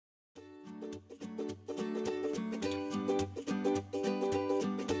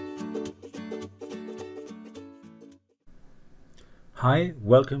Hi,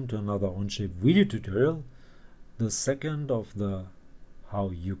 welcome to another Onshape video tutorial, the second of the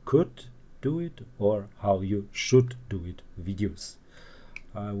how you could do it or how you should do it videos.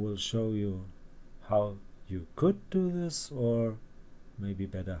 I will show you how you could do this, or maybe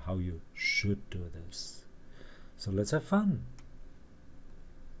better how you should do this. So let's have fun.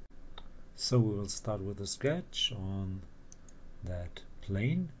 So we will start with a sketch on that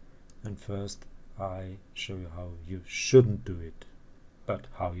plane, and first I show you how you shouldn't do it, but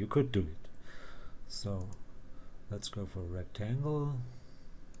how you could do it. So let's go for a rectangle.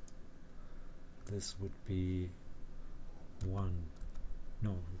 This would be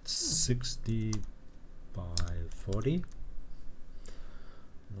 60 by 40.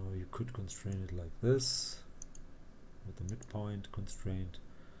 Now you could constrain it like this with the midpoint constraint,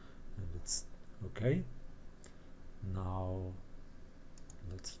 and it's okay. Now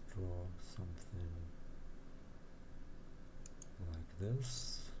let's draw something like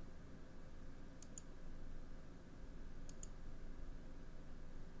this.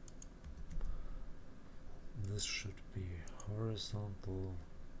 This should be horizontal.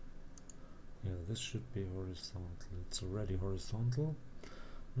 Yeah, this should be horizontal. It's already horizontal.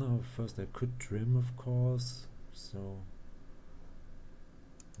 Now first I could trim, of course, so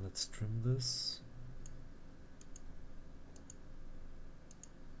let's trim this.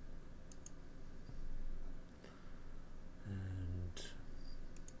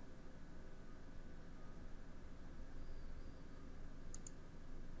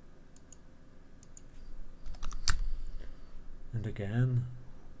 And again,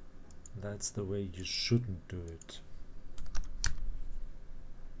 that's the way you shouldn't do it.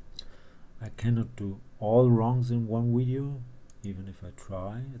 I cannot do all wrongs in one video, even if I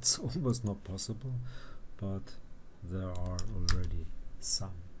try. It's almost not possible, but there are already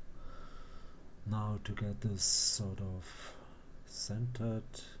some. Now to get this sort of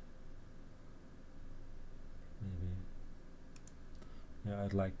centered, maybe, yeah,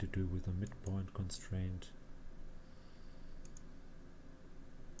 I'd like to do with a midpoint constraint.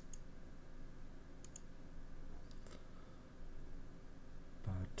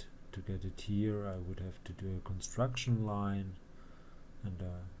 But to get it here, I would have to do a construction line, and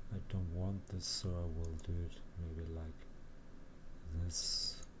I don't want this, so I will do it maybe like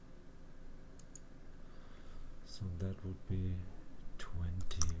this. So that would be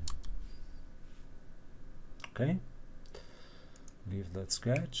 20. Okay, leave that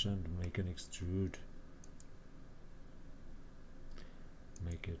sketch and make an extrude.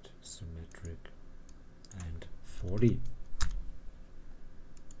 Make it symmetric and 40.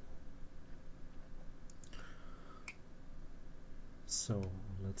 So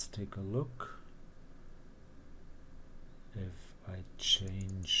let's take a look. If I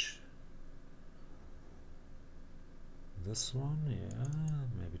change this one, yeah,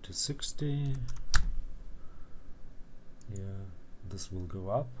 maybe to 60, yeah, this will go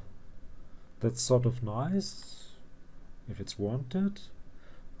up. That's sort of nice if it's wanted,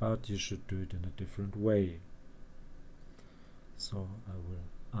 but you should do it in a different way. So I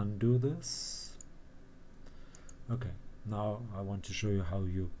will undo this. Okay, now I want to show you how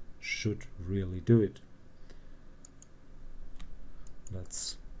you should really do it.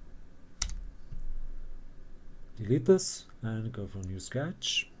 Let's delete this and go for a new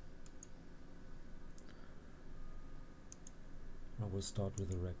sketch. I will start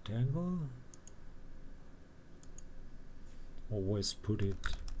with a rectangle. Always put it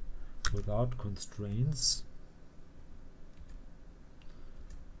without constraints.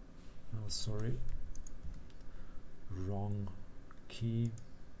 Oh, sorry, wrong key.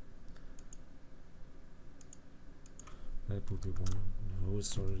 That would be one. No,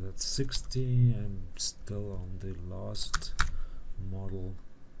 sorry, that's 60. I'm still on the last model,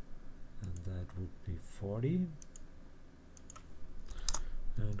 and that would be 40.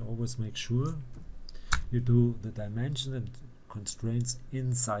 And always make sure you do the dimension and constraints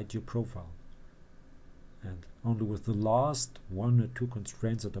inside your profile, and only with the last one or two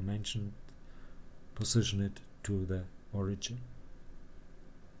constraints or dimension position it to the origin.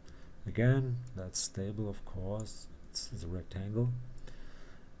 Again, that's stable, of course. It's a rectangle,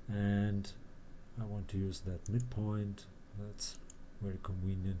 and I want to use that midpoint. That's very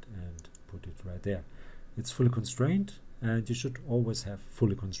convenient, and put it right there. It's fully constrained, and you should always have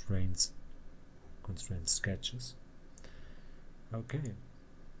fully constrained sketches. Okay,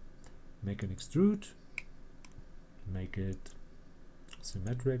 make an extrude, make it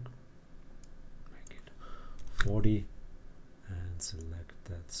symmetric, make it 40, and select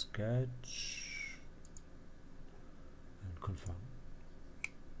that sketch and confirm.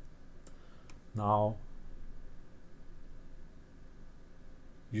 Now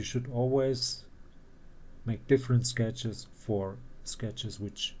you should always make different sketches for sketches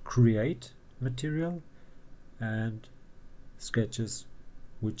which create material and sketches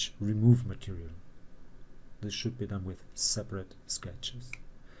which remove material. This should be done with separate sketches.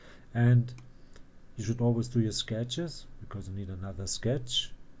 And you should always do your sketches, because you need another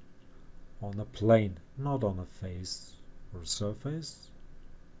sketch, on a plane, not on a face or surface.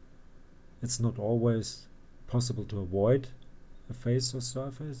 It's not always possible to avoid a face or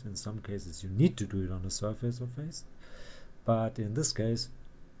surface. In some cases you need to do it on a surface or face, but in this case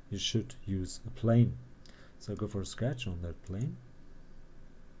you should use a plane. So go for a sketch on that plane,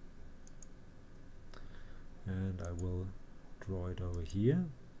 and I will draw it over here.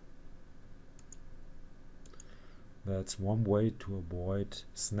 That's one way to avoid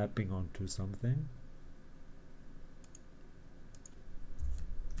snapping onto something.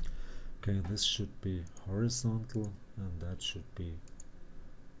 Okay, this should be horizontal and that should be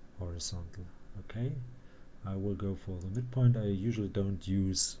horizontal. Okay, I will go for the midpoint. I usually don't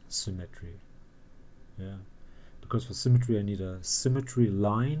use symmetry, yeah, because for symmetry I need a symmetry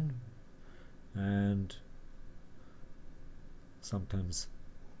line, and sometimes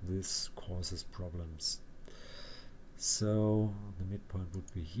this causes problems. So the midpoint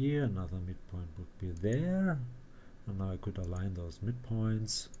would be here, another midpoint would be there, and now I could align those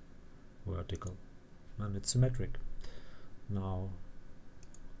midpoints vertical, and it's symmetric. Now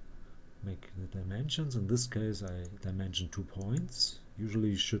make the dimensions. In this case I dimension 2 points. Usually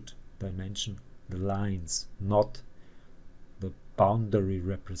you should dimension the lines, not the boundary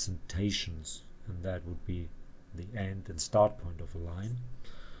representations, and that would be the end and start point of a line.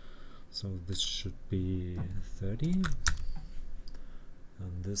 So this should be 30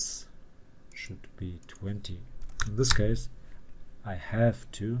 and this should be 20. In this case I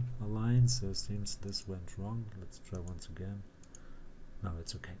have to align, so since this went wrong, let's try once again. Now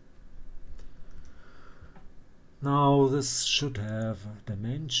it's okay. Now this should have a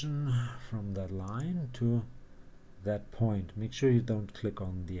dimension from that line to that point. Make sure you don't click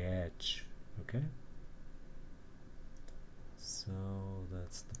on the edge, okay? So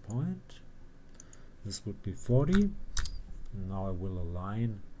that's the point. This would be 40. Now I will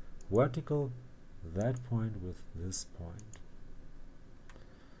align vertical that point with this point.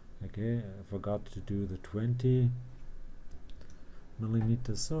 Okay, I forgot to do the 20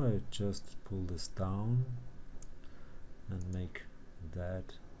 millimeters, so I just pull this down and make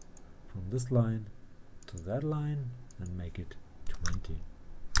that from this line to that line and make it 20.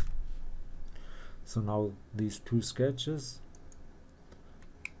 So now these two sketches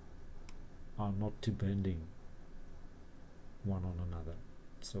are not depending one on another,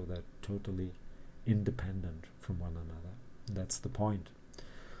 so they're totally independent from one another. That's the point.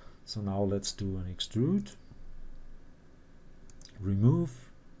 So now let's do an extrude, remove,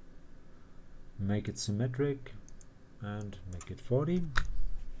 make it symmetric and make it 40,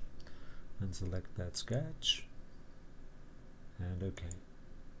 and select that sketch, and okay.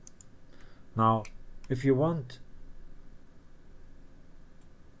 Now if you want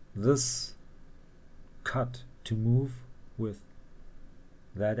this cut to move with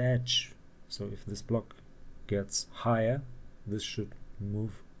that edge, so if this block gets higher, this should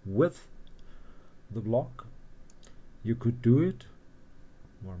move with the block. You could do it,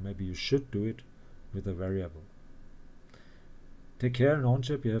 or maybe you should do it, with a variable. Take care, in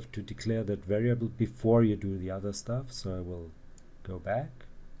Onshape you have to declare that variable before you do the other stuff, so I will go back,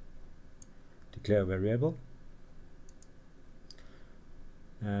 declare a variable,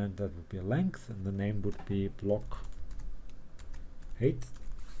 and that would be a length, and the name would be block height,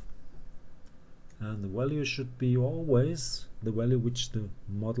 and the value should be always the value which the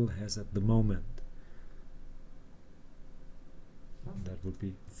model has at the moment. That would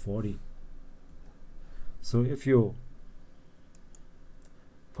be 40. So if you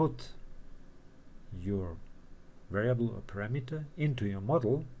put your variable or parameter into your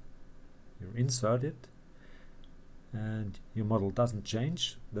model, you insert it, and your model doesn't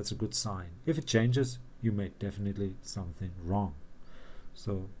change, that's a good sign. If it changes, you made definitely something wrong.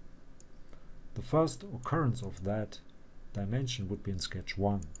 So the first occurrence of that dimension would be in sketch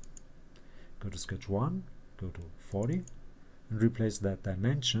 1. Go to sketch 1, go to 40, and replace that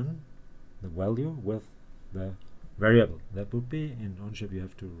dimension, the value, with the variable. That would be, in Onshape you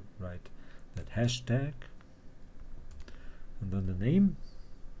have to write that hashtag and then the name,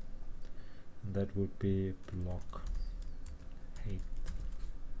 and that would be block height.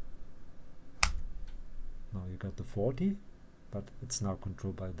 Now you got the 40, but it's now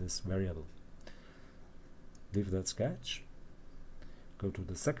controlled by this variable. Leave that sketch, go to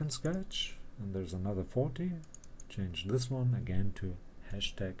the second sketch, and there's another 40, change this one again to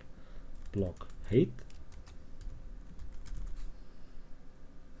hashtag block height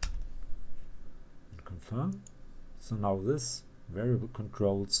and confirm. So now this variable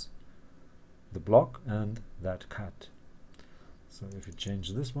controls the block and that cut. So if you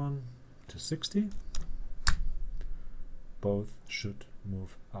change this one to 60, both should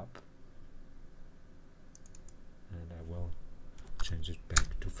move up. And I will change it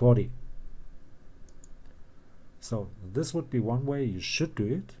back to 40. So this would be one way you should do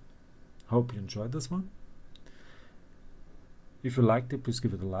it. Hope you enjoyed this one. If you liked it, please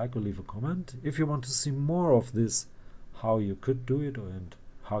give it a like or leave a comment. If you want to see more of this how you could do it and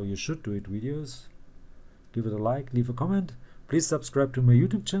how you should do it videos, give it a like, leave a comment. Please subscribe to my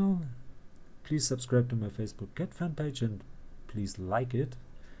YouTube channel. Please subscribe to my Facebook Cat fan page and please like it.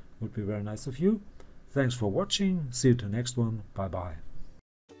 Would be very nice of you. Thanks for watching. See you to the next one. Bye bye.